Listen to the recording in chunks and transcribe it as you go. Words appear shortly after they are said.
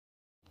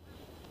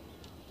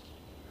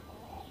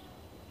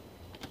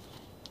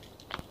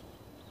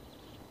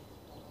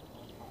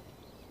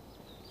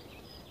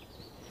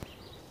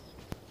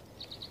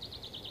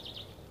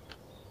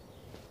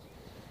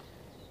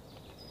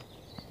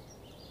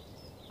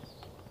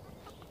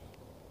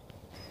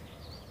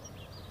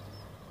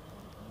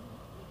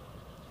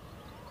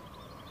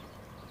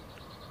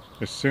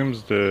It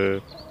seems the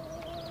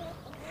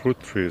fruit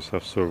trees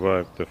have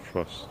survived the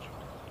frost.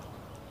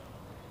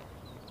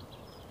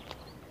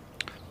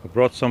 I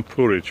brought some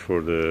porridge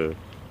for the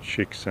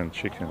chicks and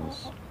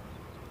chickens,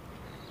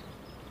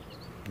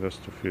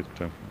 just to feed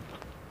them.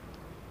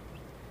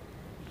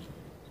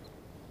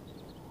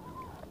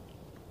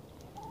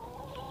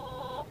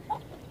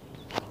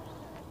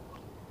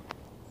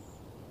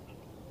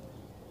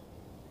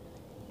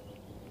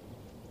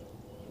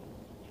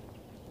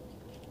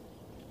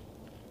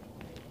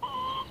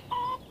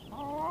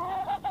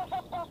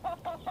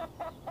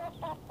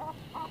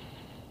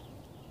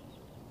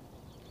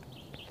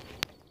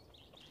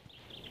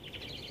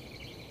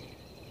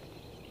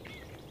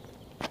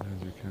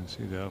 As you can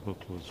see, the apple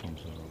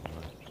blossoms are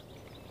ripe.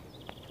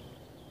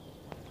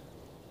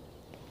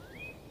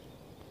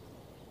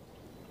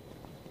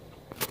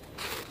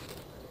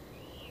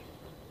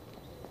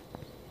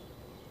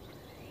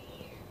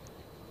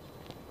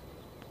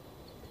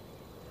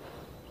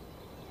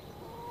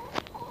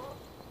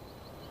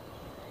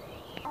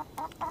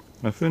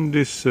 I think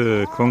this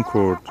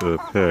Concord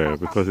pear,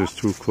 because it's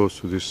too close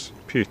to this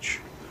peach,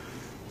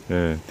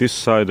 this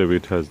side of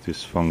it has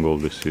this fungal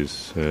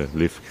disease,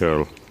 leaf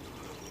curl,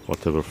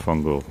 whatever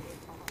fungal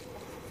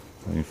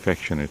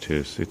infection it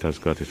is, it has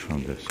got it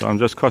from this. So I'm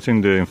just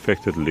cutting the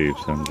infected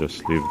leaves and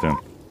just leave them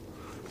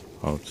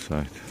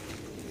outside.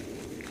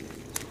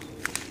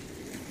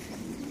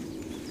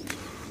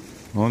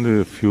 Only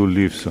a few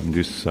leaves on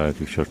this side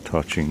which are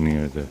touching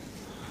near the...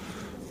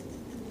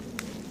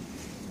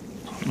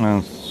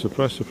 And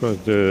surprise, surprise,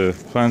 the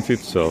plant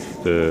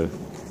itself, the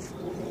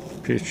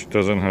peach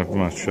doesn't have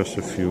much, just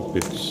a few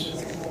bits.